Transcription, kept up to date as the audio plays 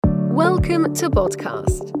Welcome to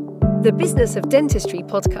Podcast, the Business of Dentistry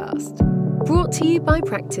podcast, brought to you by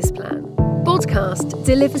Practice Plan. Podcast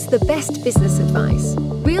delivers the best business advice,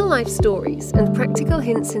 real-life stories, and practical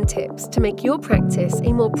hints and tips to make your practice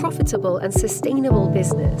a more profitable and sustainable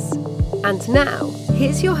business. And now,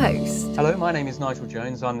 here's your host. Hello, my name is Nigel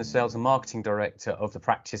Jones. I'm the Sales and Marketing Director of the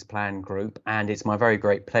Practice Plan Group, and it's my very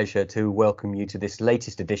great pleasure to welcome you to this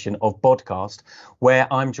latest edition of Podcast, where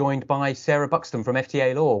I'm joined by Sarah Buxton from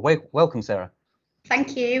FTA Law. Welcome, Sarah.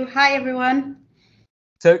 Thank you. Hi, everyone.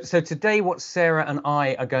 So today what Sarah and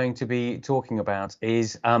I are going to be talking about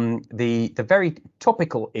is the very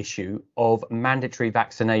topical issue of mandatory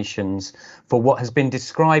vaccinations for what has been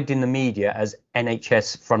described in the media as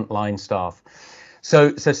NHS frontline staff.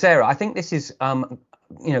 So Sarah, I think this is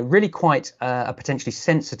really quite a potentially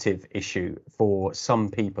sensitive issue for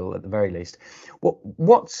some people at the very least.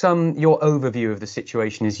 What's your overview of the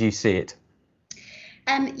situation as you see it?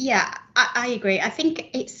 I agree. I think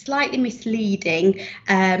it's slightly misleading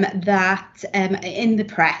that in the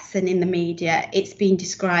press and in the media, it's been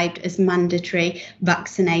described as mandatory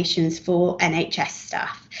vaccinations for NHS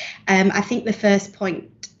staff. I think the first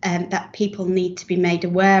point that people need to be made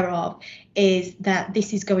aware of is that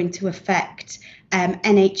this is going to affect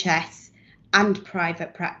NHS and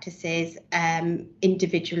private practices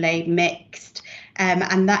individually mixed.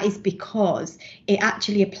 And that is because it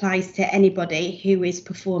actually applies to anybody who is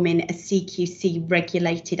performing a CQC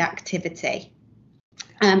regulated activity.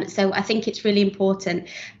 So I think it's really important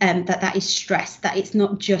that is stressed, that it's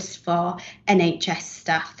not just for NHS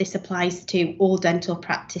staff. This applies to all dental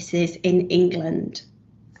practices in England.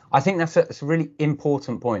 I think that's a really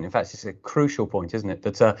important point. In fact, it's a crucial point, isn't it?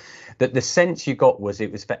 That the sense you got was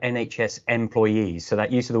it was for NHS employees. So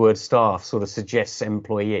that use of the word staff sort of suggests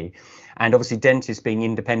employee. And obviously dentists being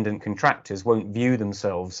independent contractors won't view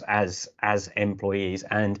themselves as employees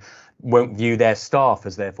and won't view their staff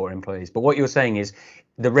as therefore employees. But what you're saying is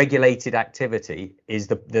the regulated activity is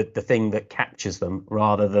the thing that captures them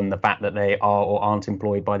rather than the fact that they are or aren't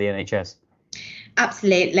employed by the NHS.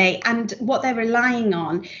 Absolutely. And what they're relying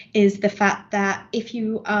on is the fact that if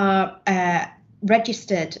you are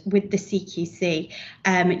registered with the CQC,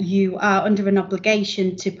 you are under an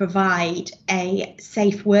obligation to provide a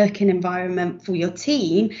safe working environment for your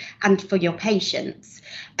team and for your patients.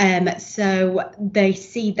 So they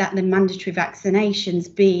see that the mandatory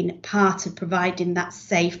vaccinations being part of providing that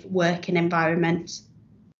safe working environment.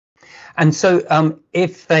 And so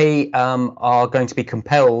if they are going to be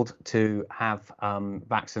compelled to have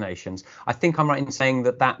vaccinations, I think I'm right in saying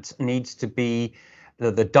that needs to be,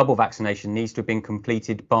 the double vaccination needs to have been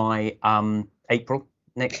completed by April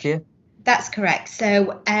next year? That's correct.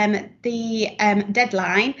 So the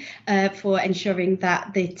deadline for ensuring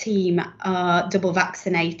that the team are double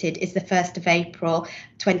vaccinated is the 1st of April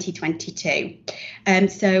 2022.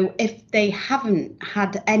 So if they haven't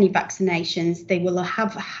had any vaccinations, they will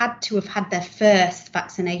have had to have had their first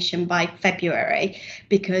vaccination by February,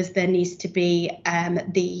 because there needs to be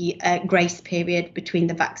the grace period between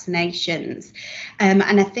the vaccinations. And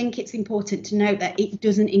I think it's important to note that it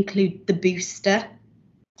doesn't include the booster.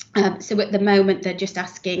 So at the moment, they're just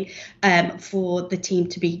asking for the team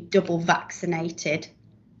to be double vaccinated.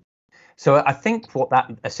 So I think what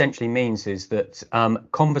that essentially means is that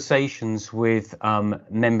conversations with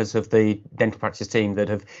members of the dental practice team that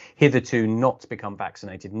have hitherto not become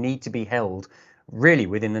vaccinated need to be held really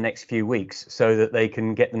within the next few weeks so that they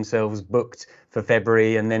can get themselves booked for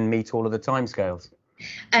February and then meet all of the timescales.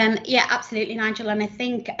 Yeah, absolutely, Nigel. And I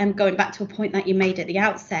think going back to a point that you made at the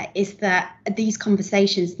outset is that these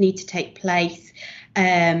conversations need to take place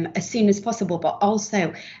as soon as possible, but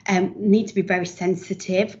also need to be very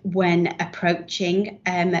sensitive when approaching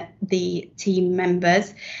the team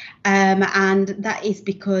members. And that is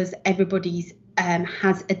because everybody's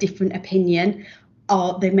has a different opinion,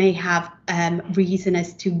 or they may have reason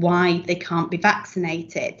as to why they can't be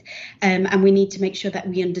vaccinated. And we need to make sure that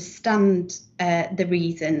we understand the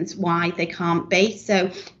reasons why they can't be. So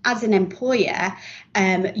as an employer,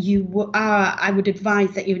 I would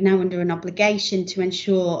advise that you're now under an obligation to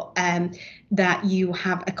ensure that you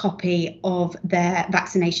have a copy of their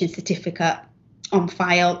vaccination certificate on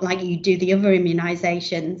file, like you do the other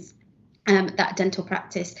immunisations that a dental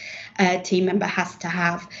practice team member has to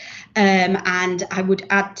have. And I would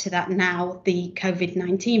add to that now the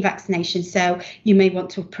COVID-19 vaccination. So you may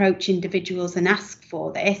want to approach individuals and ask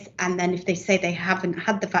for this. And then if they say they haven't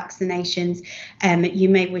had the vaccinations, you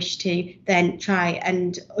may wish to then try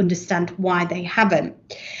and understand why they haven't.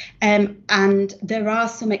 And there are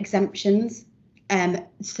some exemptions.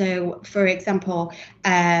 So, for example,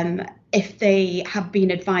 if they have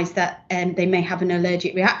been advised that they may have an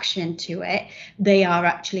allergic reaction to it, they are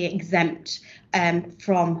actually exempt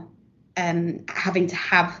from having to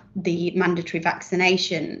have the mandatory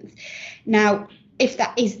vaccinations. Now, if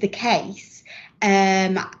that is the case,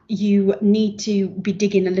 you need to be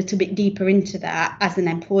digging a little bit deeper into that as an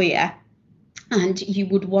employer, and you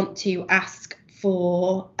would want to ask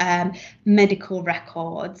for medical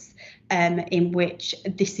records in which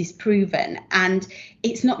this is proven. And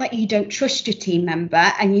it's not that you don't trust your team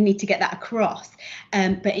member, and you need to get that across,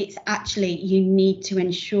 but it's actually you need to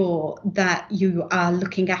ensure that you are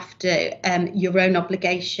looking after your own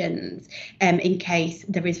obligations in case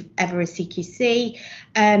there is ever a CQC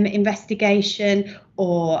investigation,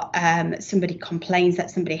 or somebody complains that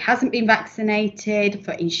somebody hasn't been vaccinated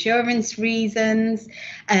for insurance reasons.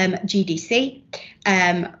 GDC,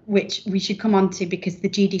 which we should come on to, because the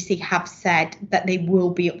GDC have said that they will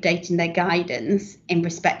be updating their guidance in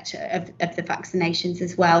respect of the vaccinations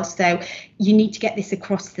as well. So you need to get this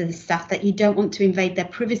across to the staff that you don't want to invade their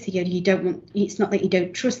privacy, or you don't want, it's not that you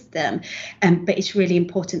don't trust them, but it's really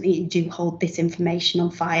important that you do hold this information on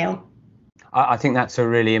file. I think that's a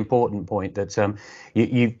really important point, that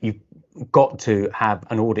you've got to have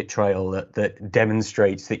an audit trail that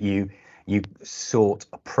demonstrates that you sought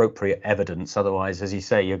appropriate evidence. Otherwise, as you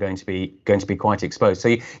say, you're going to be quite exposed. So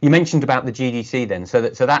you mentioned about the GDC then. So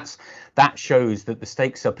that shows that the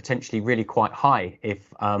stakes are potentially really quite high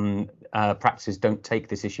if practices don't take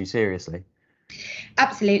this issue seriously.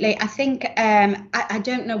 Absolutely. I think I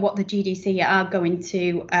don't know what the GDC are going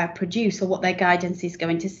to produce or what their guidance is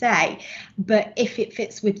going to say, but if it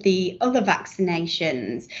fits with the other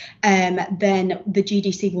vaccinations, then the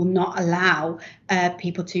GDC will not allow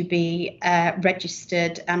people to be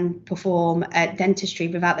registered and perform dentistry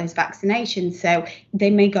without those vaccinations. So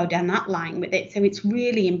they may go down that line with it. So it's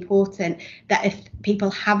really important that if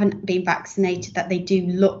people haven't been vaccinated, that they do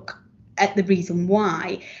look at the reason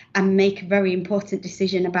why and make a very important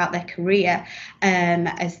decision about their career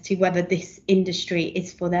as to whether this industry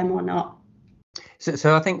is for them or not.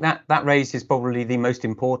 So I think that raises probably the most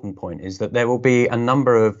important point, is that there will be a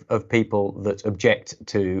number of people that object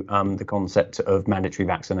to the concept of mandatory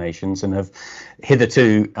vaccinations and have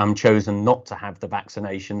hitherto chosen not to have the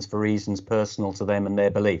vaccinations for reasons personal to them and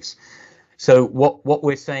their beliefs. So what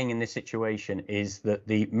we're saying in this situation is that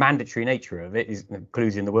the mandatory nature of it is,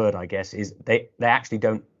 clues in the word, I guess, is they actually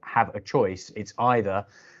don't have a choice. It's either,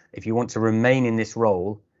 if you want to remain in this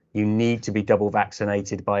role, you need to be double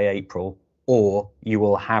vaccinated by April, or you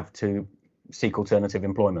will have to seek alternative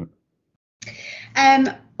employment.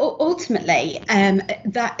 Ultimately,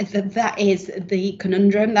 that is the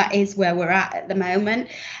conundrum. That is where we're at the moment.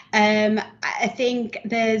 I think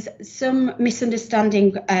there's some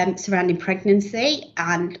misunderstanding surrounding pregnancy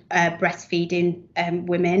and breastfeeding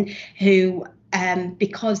women who,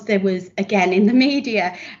 because there was, again, in the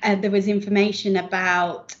media, there was information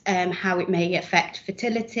about how it may affect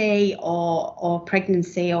fertility or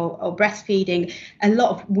pregnancy or breastfeeding. A lot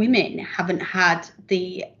of women haven't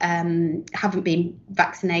been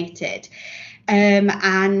vaccinated.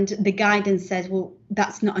 And the guidance says, well,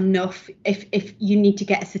 that's not enough. If you need to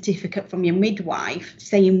get a certificate from your midwife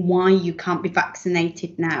saying why you can't be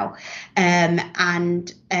vaccinated now,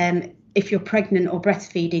 and if you're pregnant or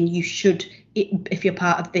breastfeeding, you should, if you're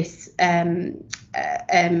part of this,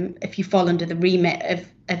 if you fall under the remit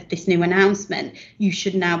of this new announcement, you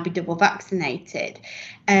should now be double vaccinated.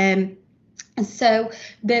 So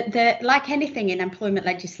like anything in employment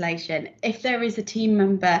legislation, if there is a team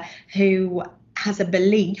member who has a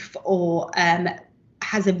belief or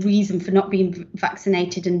has a reason for not being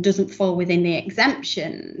vaccinated and doesn't fall within the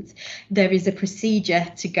exemptions, there is a procedure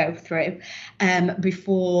to go through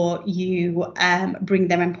before you bring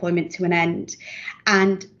their employment to an end.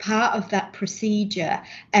 And part of that procedure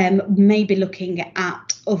may be looking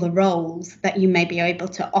at other roles that you may be able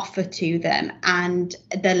to offer to them. And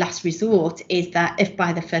the last resort is that if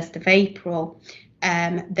by the 1st of April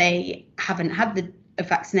they haven't had the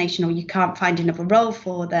vaccination, or you can't find another role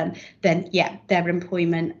for them, then yeah, their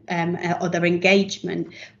employment or their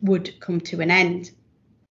engagement would come to an end.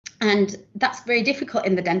 And that's very difficult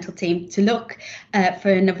in the dental team to look for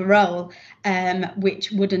another role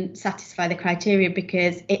which wouldn't satisfy the criteria,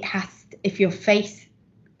 because it has, if you're face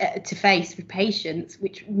to face with patients,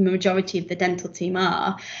 which the majority of the dental team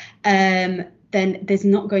are, then there's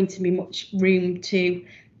not going to be much room to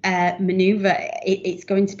maneuver. It's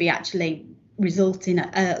going to be actually result in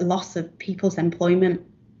a loss of people's employment.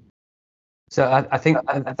 So I think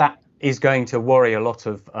that is going to worry a lot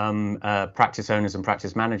of practice owners and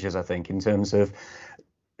practice managers, I think, in terms of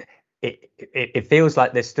it feels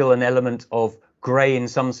like there's still an element of grey in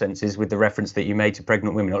some senses with the reference that you made to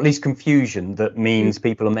pregnant women, or at least confusion that means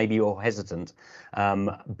people are maybe all hesitant.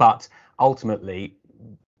 But ultimately,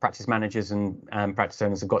 practice managers and practice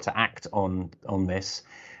owners have got to act on this.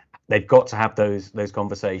 They've got to have those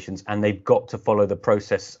conversations, and they've got to follow the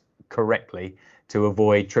process correctly to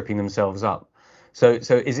avoid tripping themselves up. So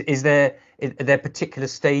are there particular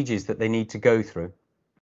stages that they need to go through?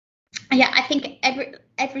 Yeah, I think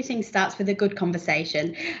everything starts with a good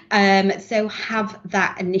conversation. So have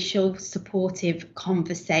that initial supportive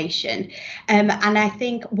conversation. And I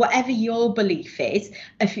think whatever your belief is,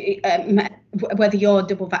 whether you're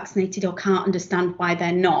double vaccinated or can't understand why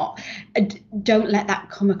they're not, don't let that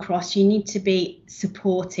come across. You need to be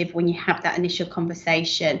supportive when you have that initial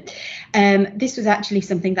conversation. This was actually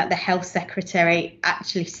something that the Health Secretary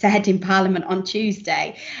actually said in Parliament on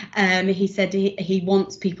Tuesday. He said he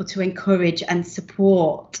wants people to encourage and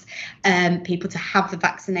support people to have the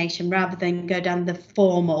vaccination rather than go down the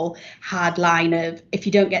formal hard line of, if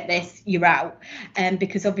you don't get this, you're out.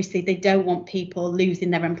 Because obviously they don't want people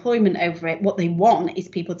losing their employment over it. What they want is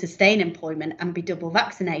people to stay in employment and be double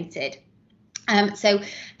vaccinated. So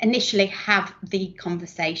initially have the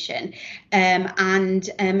conversation and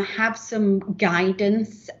have some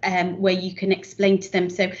guidance where you can explain to them.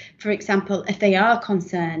 So, for example, if they are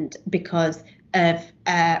concerned because of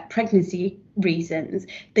pregnancy reasons,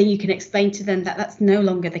 then you can explain to them that that's no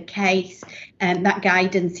longer the case, and that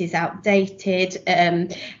guidance is outdated,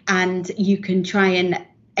 and you can try and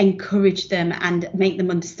encourage them and make them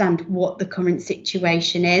understand what the current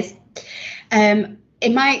situation is.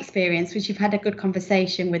 In my experience, which you've had a good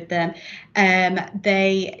conversation with them,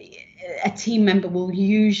 a team member will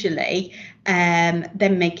usually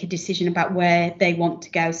then make a decision about where they want to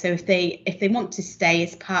go. So if they want to stay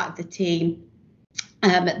as part of the team,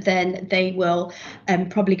 then they will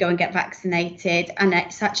probably go and get vaccinated, and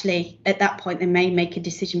it's actually at that point they may make a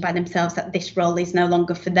decision by themselves that this role is no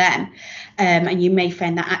longer for them, and you may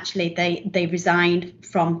find that actually they resigned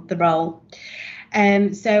from the role.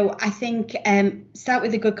 So I think start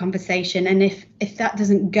with a good conversation, and if that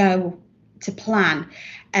doesn't go to plan,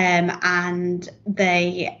 and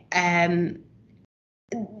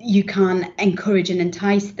you can't encourage and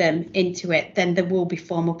entice them into it, then there will be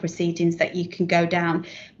formal proceedings that you can go down,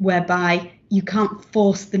 whereby you can't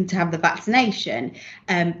force them to have the vaccination,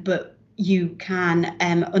 but you can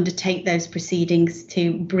undertake those proceedings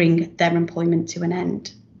to bring their employment to an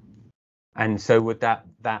end. And so would that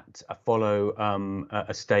follow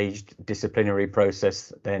a staged disciplinary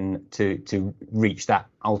process then to reach that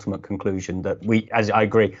ultimate conclusion that as I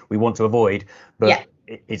agree, we want to avoid, but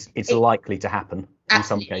it's likely to happen in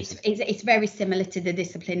some cases? It's very similar to the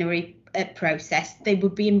disciplinary process. They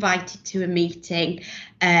would be invited to a meeting.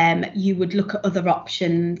 You would look at other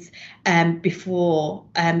options before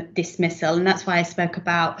dismissal, and that's why I spoke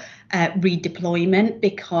about redeployment,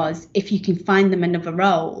 because if you can find them another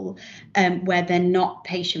role where they're not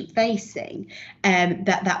patient facing,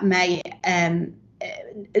 that may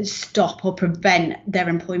stop or prevent their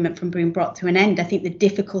employment from being brought to an end. I think the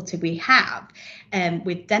difficulty we have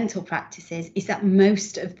with dental practices is that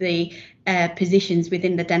most of the positions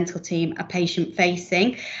within the dental team are patient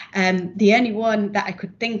facing. The only one that I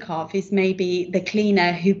could think of is maybe the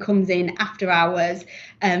cleaner who comes in after hours,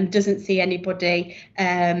 doesn't see anybody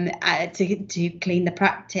to clean the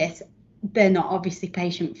practice. They're not obviously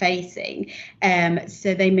patient facing,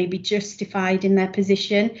 so they may be justified in their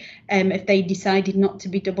position if they decided not to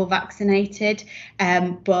be double vaccinated,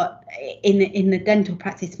 but in the dental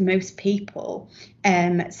practice, most people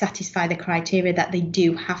satisfy the criteria that they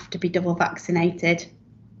do have to be double vaccinated.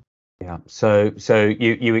 Yeah, so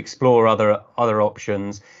you explore other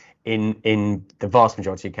options. In the vast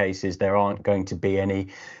majority of cases, there aren't going to be any,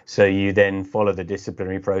 so you then follow the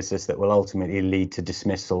disciplinary process that will ultimately lead to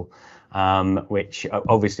dismissal, which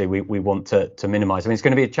obviously we want to minimise. I mean, it's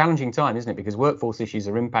going to be a challenging time, isn't it? Because workforce issues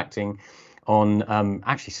are impacting on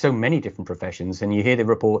actually so many different professions, and you hear the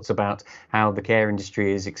reports about how the care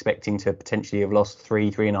industry is expecting to potentially have lost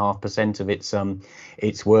 3.5% of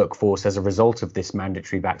its workforce as a result of this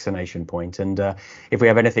mandatory vaccination point. And if we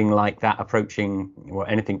have anything like that approaching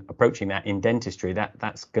that in dentistry,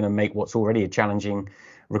 that's going to make what's already a challenging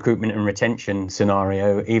recruitment and retention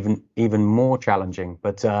scenario even more challenging.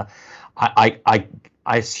 But I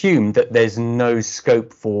assume that there's no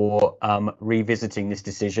scope for revisiting this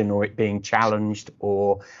decision or it being challenged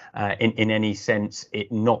or in any sense it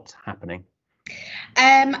not happening.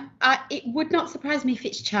 It would not surprise me if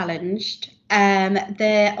it's challenged.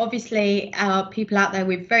 There obviously are people out there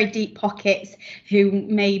with very deep pockets who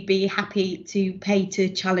may be happy to pay to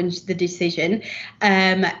challenge the decision.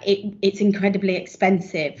 It's incredibly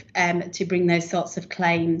expensive to bring those sorts of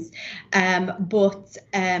claims, but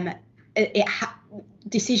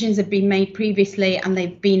decisions have been made previously and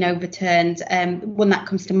they've been overturned. One that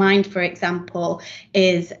comes to mind, for example,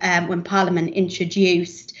 is when Parliament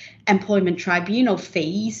introduced employment tribunal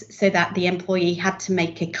fees, so that the employee had to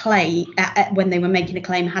make a claim, when they were making a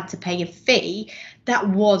claim, had to pay a fee. That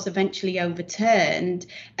was eventually overturned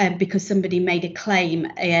because somebody made a claim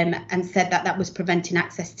and said that that was preventing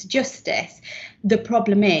access to justice. The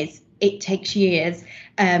problem is it takes years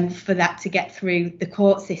for that to get through the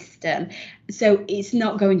court system. So it's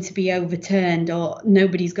not going to be overturned, or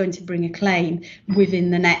nobody's going to bring a claim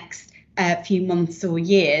within the next few months or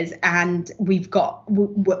years, and we've got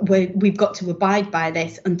to abide by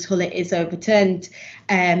this until it is overturned.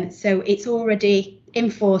 So it's already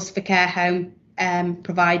in force for care home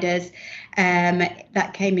providers.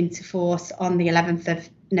 That came into force on the 11th of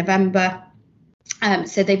November.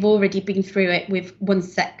 So they've already been through it with one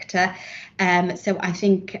sector. So I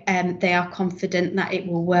think they are confident that it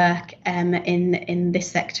will work in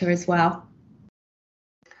this sector as well.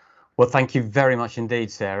 Well, thank you very much indeed,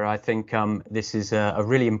 Sarah. I think this is a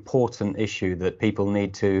really important issue that people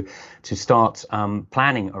need to start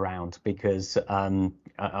planning around, because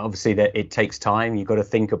obviously that it takes time. You've got to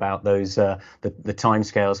think about those the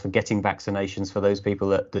timescales for getting vaccinations for those people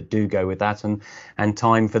that do go with that, and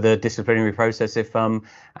time for the disciplinary process if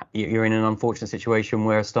you're in an unfortunate situation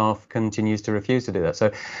where staff continues to refuse to do that. So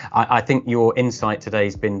I think your insight today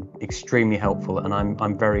has been extremely helpful, and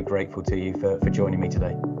I'm very grateful to you for joining me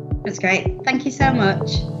today. That's great. Thank you so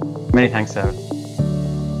much. Many thanks, Sarah.